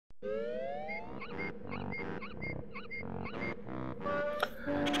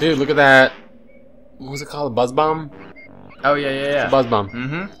Dude, look at that. What was it called? A buzz bomb? Oh, yeah. It's a buzz bomb.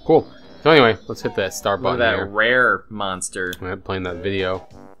 Mm-hmm. Cool. So anyway, let's hit that start button. Look at that here. rare monster. I'm playing that video.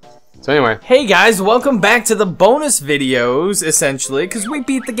 So anyway. Hey guys, welcome back to the bonus videos, essentially, because we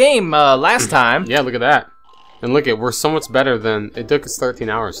beat the game last time. Yeah, look at that. And look, we're so much better than... It took us 13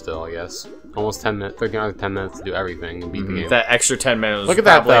 hours still, I guess. Almost 10 minutes, 13 hours, 10 minutes to do everything and beat the game. That extra 10 minutes look was at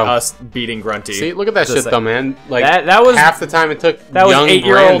that, probably though. us beating Grunty. See, look at that shit, though, man. Like, that was half the time it took that was young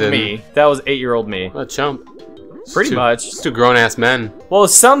 8-year-old Brandon. me. That was 8-year-old me. What a chump. Pretty much. Just two grown-ass men. Well,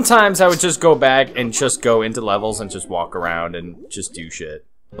 sometimes I would just go back and just go into levels and just walk around and just do shit.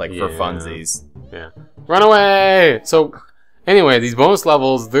 Like, for funsies. Yeah. Run away! So... Anyway, these bonus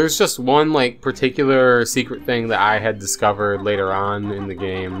levels, there's just one, like, particular secret thing that I had discovered later on in the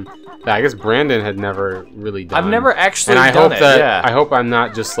game that I guess Brandon had never really done. I've never actually done done it. Yeah. I hope I'm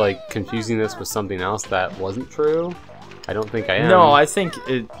not just, like, confusing this with something else that wasn't true. I don't think I am. No, I think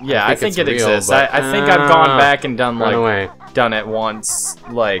it, yeah, I think it real, exists. but, I think I've gone back and done, done it once,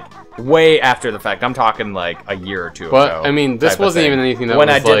 like, way after the fact. I'm talking, like, a year or two ago. But, I mean, this wasn't even anything that when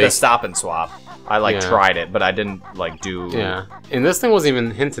was, I did like, the stop and swap. I tried it, but I didn't do. Yeah, and this thing wasn't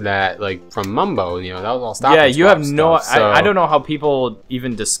even hinted at like from Mumbo. You know, that was all stop. Yeah, and you swap have no. stuff, so I don't know how people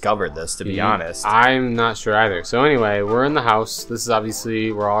even discovered this. To be honest, I'm not sure either. So anyway, we're in the house. This is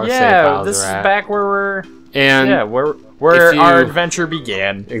obviously where all our save yeah. files This are is at. back where we're. And yeah, where our adventure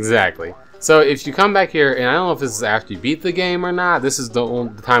began. Exactly. So if you come back here, and I don't know if this is after you beat the game or not. This is the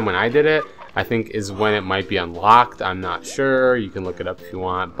time when I did it. I think is when it might be unlocked. I'm not sure. You can look it up if you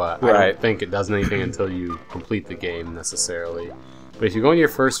want, but I don't think it does anything until you complete the game necessarily. But if you go into your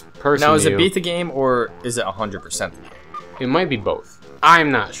first person now, is it beat the game or is it 100% the game? It might be both. I'm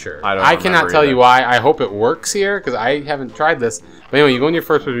not sure. I cannot tell you why. I hope it works here because I haven't tried this. But anyway, you go in your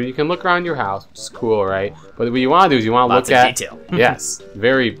first person. You can look around your house, which is cool, right? But what you want to do is you want to look at detail. Yes,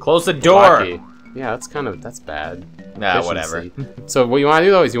 very close the door. blocky. Yeah, that's bad. Nah, whatever. So what you want to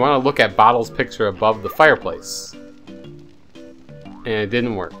do though is you want to look at Bottle's picture above the fireplace, and it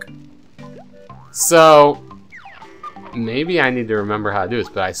didn't work. So maybe I need to remember how to do this,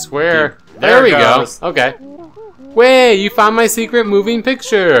 but I swear there we go. Okay. Wait, you found my secret moving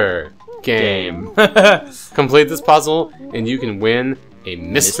picture. Game. Complete this puzzle, and you can win a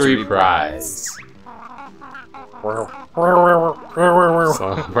mystery prize. So,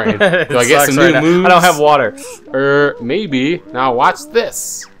 Brian, do I get some new moves? I don't have water. Maybe. Now watch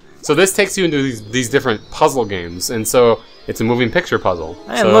this. So this takes you into these different puzzle games, and so it's a moving picture puzzle.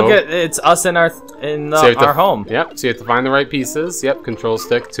 And look at it's us in our home. Yep. So you have to find the right pieces. Yep. Control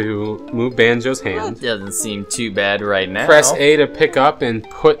stick to move Banjo's hand. That doesn't seem too bad right now. Press A to pick up and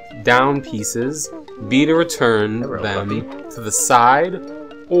put down pieces. B to return them to the side,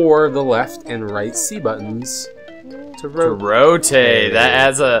 or the left and right C buttons to rotate. That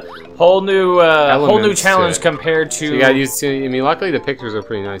adds a whole new challenge compared to. So you gotta use. I mean, luckily the pictures are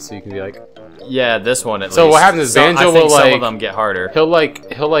pretty nice, so you can be like. Yeah, this one at least. So what happens is Banjo will like. Some of them get harder. He'll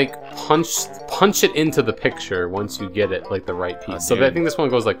punch it into the picture once you get it like the right piece. So I think this one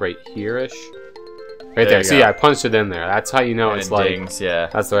goes like right here-ish. Right there. So yeah, I punched it in there. That's how you know it's like. Dings, yeah.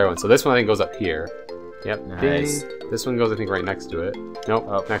 That's the right one. So this one I think goes up here. Yep. Nice. Ding. This one goes I think right next to it. Nope.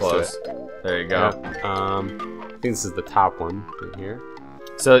 Oh, next close. to it. There you go. Yep. I think this is the top one right here.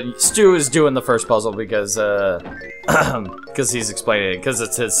 So Stu is doing the first puzzle because he's explaining it because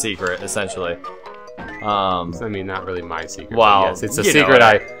it's his secret essentially. I mean, not really my secret. Wow. Yes, it's a secret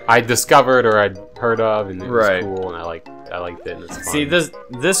I discovered or I'd heard of, and it was cool, and I liked it. And it's fun. See,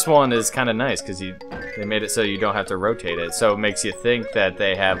 this one is kind of nice because they made it so you don't have to rotate it, so it makes you think that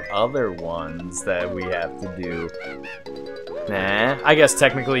they have other ones that we have to do. Nah, I guess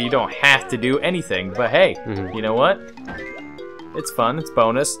technically you don't have to do anything, but hey, you know what? It's fun. It's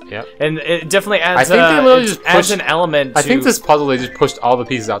bonus. Yep. And it definitely adds. I think they literally just pushed an element. I think this puzzle they just pushed all the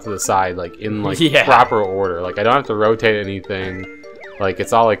pieces out to the side, like in proper order. Like I don't have to rotate anything. Like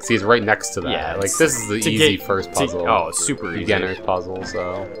it's all like see, it's right next to that. Yeah, like this is the easy first puzzle. Oh, super easy. Beginner's puzzle.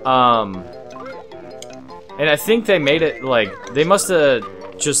 So. And I think they made it like they must have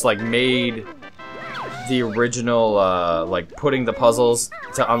just like made the original like putting the puzzles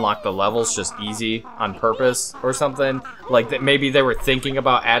to unlock the levels just easy on purpose or something, like that maybe they were thinking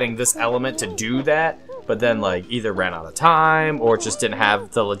about adding this element to do that, but then like either ran out of time or just didn't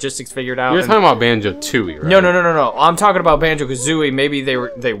have the logistics figured out. You're talking about Banjo Kazooie, right? No. I'm talking about Banjo Kazooie. Maybe they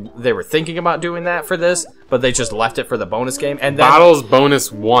were thinking about doing that for this, but they just left it for the bonus game. And then Bottles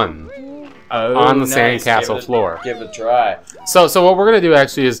bonus 1 on the sandcastle floor. Give it a try. So what we're gonna do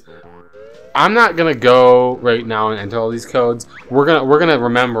actually is I'm not gonna go right now and enter all these codes. We're gonna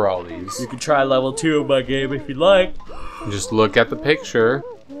remember all these. You can try level 2 of my game if you'd like. Just look at the picture.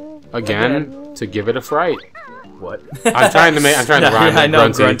 again to give it a fright. What? I'm trying to rhyme. I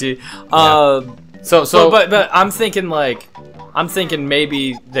know, grunty. But I'm thinking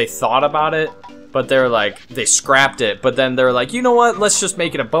maybe they thought about it, but they scrapped it. But then they're like, you know what? Let's just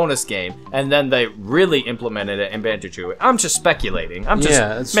make it a bonus game, and then they really implemented it in Banjo Kazooie. I'm just speculating. I'm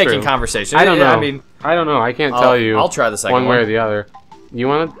just making conversation. I don't know. I mean, I don't know. I can't tell you. I'll try the second one way or the other. You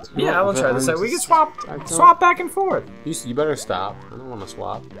want to? Yeah, I will try the second. We can swap back and forth. You better stop. I don't want to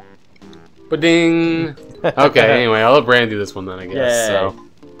swap. Ba-ding. Okay. Anyway, I'll let Brandon do this one then, I guess. Yay.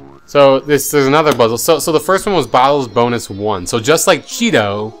 So there's another puzzle. So the first one was Bottles Bonus 1. So just like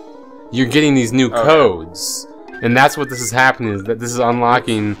Cheeto, you're getting these new codes, and that's what this is happening. Is that this is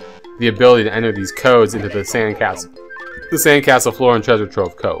unlocking the ability to enter these codes into the sandcastle floor in Treasure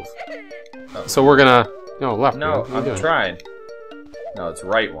Trove Cove. So we're gonna left. No, I'm trying. No, it's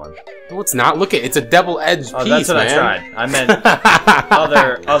right one. No, it's not. Look it's a double-edged piece, that's what man. I tried. I meant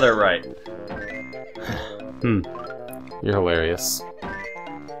other right. You're hilarious.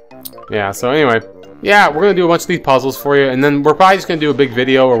 Yeah, so anyway, we're gonna do a bunch of these puzzles for you, and then we're probably just gonna do a big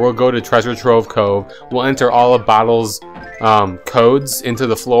video where we'll go to Treasure Trove Cove. We'll enter all of Bottle's codes into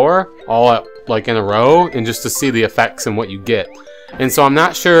the floor, all in a row, and just to see the effects and what you get. And so I'm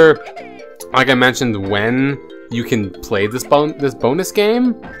not sure, like I mentioned, when you can play this bonus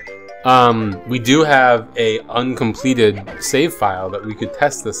game. We do have a uncompleted save file that we could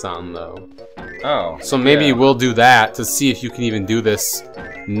test this on, though. Oh. So maybe we'll do that to see if you can even do this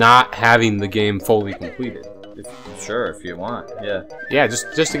not having the game fully completed. Sure, if you want. Yeah. Yeah,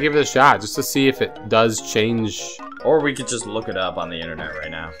 just to give it a shot, just to see if it does change. Or we could just look it up on the internet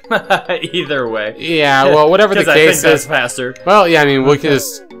right now. Either way. Yeah, well, whatever the case I think that's faster. Well, yeah, I mean, we can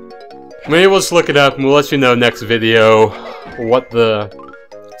just... Maybe we'll just look it up and we'll let you know next video what the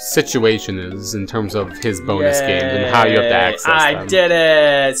situation is in terms of his bonus games and how you have to access them. I did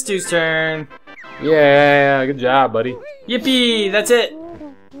it! Stu's turn! Yeah, good job, buddy. Yippee! That's it!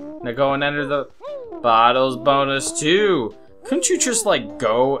 Now go and enter the Bottles Bonus 2. Couldn't you just,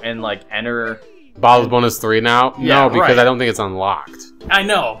 go and, enter... Bottles Bonus 3 now? Yeah, no, because right. I don't think it's unlocked. I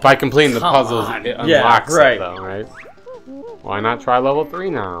know. By completing the puzzles, it unlocks right. it, though, right? Why not try level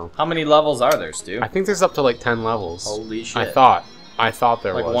 3 now? How many levels are there, Stu? I think there's up to 10 levels. Holy shit. I thought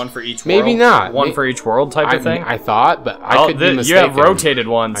there was. one for each world? Maybe not. One for each world type of thing? I thought, but I could be mistaken. You have rotated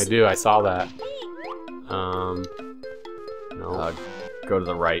ones. I do, I saw that. No. Go to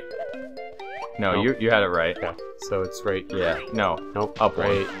the right. No, nope. you had it right. Okay, so it's right. Yeah. No. Nope. Up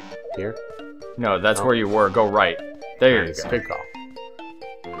right one. Here? No, that's where you were. Go right. There you go. Good call.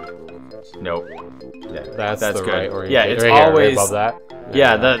 Nope. Yeah, that's the good. Right orientation. Yeah, it's right always here, right above that.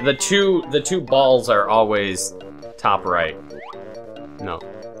 Yeah, the two balls are always top right. No,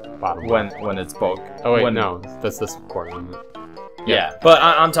 bottom. When it's both. Oh wait, no, that's this corner. Yeah, but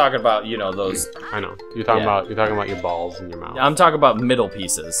I'm talking about those. I know you're talking about your balls in your mouth. I'm talking about middle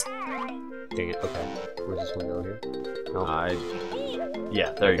pieces. Dang it. Okay, where's this one go here? No.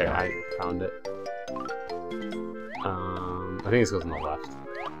 Yeah, there you go. I found it. I think this goes on the left.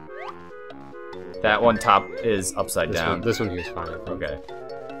 That one top is upside down. This one here is fine. I think. Okay.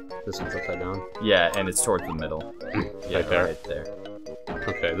 This one's upside down. Yeah, and it's towards the middle. Yeah, right there. Right there.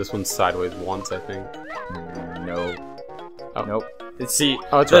 Okay, this one's sideways once, I think. No. Oh. Nope. See,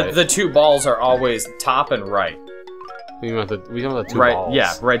 right. The two balls are always top and right. We don't have the two right, balls.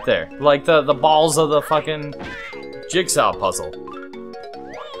 Yeah, right there. Like the balls of the fucking jigsaw puzzle.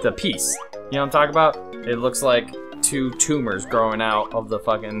 The piece. You know what I'm talking about? It looks like two tumors growing out of the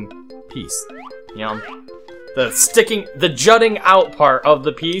fucking piece. You know? The jutting out part of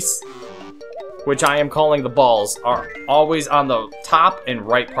the piece, which I am calling the balls, are always on the top and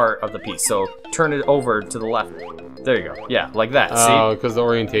right part of the piece. So turn it over to the left. There you go. Yeah, like that. Oh, because the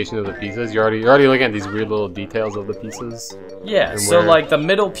orientation of the pieces. You're already looking at these weird little details of the pieces. Yeah. So the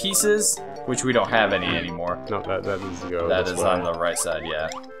middle pieces, which we don't have any anymore. No, that needs to go. That is on the right side. Yeah.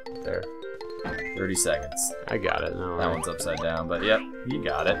 There. 30 seconds. I got it. No, that one's upside down, but yep, you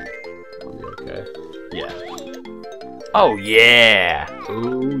got it. I'll be okay. Yeah. Oh yeah.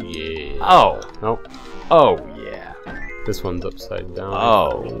 Oh yeah. Oh. Nope. Oh yeah. This one's upside down.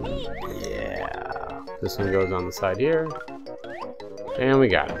 Oh yeah. This one goes on the side here. And we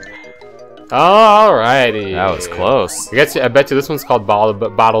got it. Alrighty. That was close. I bet you this one's called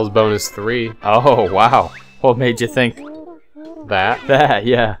Bottles Bonus 3. Oh wow. What made you think that? That,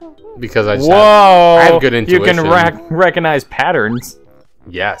 yeah. Because I have good intuition. You can recognize patterns.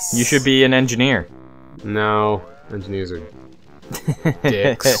 Yes. You should be an engineer. No, engineers are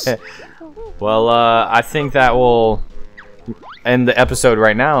dicks. Well, I think that will end the episode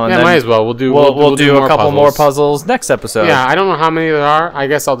right now. And yeah, then might as well. We'll do a couple more puzzles next episode. Yeah, I don't know how many there are. I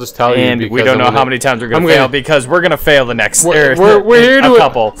guess I'll just tell you. And we don't know how many times we're gonna fail because we're gonna fail the next. We're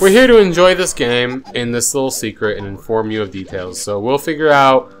here to enjoy this game in this little secret and inform you of details. So we'll figure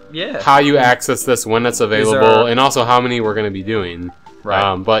out how you access this when it's available, and also how many we're gonna be doing.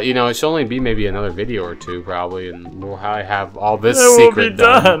 Right. But you know, it should only be maybe another video or two probably, and we'll have all this secret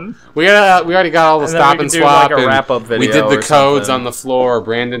done. We already got all the stop and swap, like a wrap-up video. We did the codes on the floor.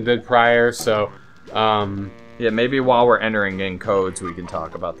 Brandon did prior, so yeah, maybe while we're entering in codes, we can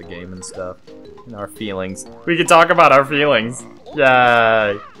talk about the game and stuff, and our feelings. We can talk about our feelings.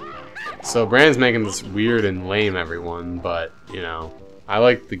 Yay! So Brandon's making this weird and lame, everyone, but you know. I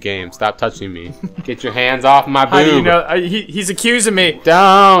like the game. Stop touching me. Get your hands off my boob. How do you know? He's accusing me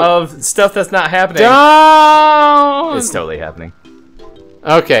Don't. of stuff that's not happening. Don't. It's totally happening.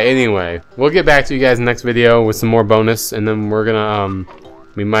 Okay, anyway. We'll get back to you guys in the next video with some more bonus, and then we're gonna,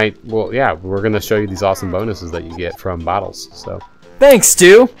 we're gonna show you these awesome bonuses that you get from bottles, so. Thanks,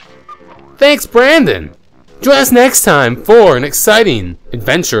 Stu. Thanks, Brandon. Join us next time for an exciting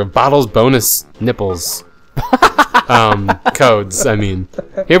adventure of bottles bonus nipples. Codes, I mean.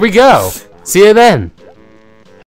 Here we go. See you then.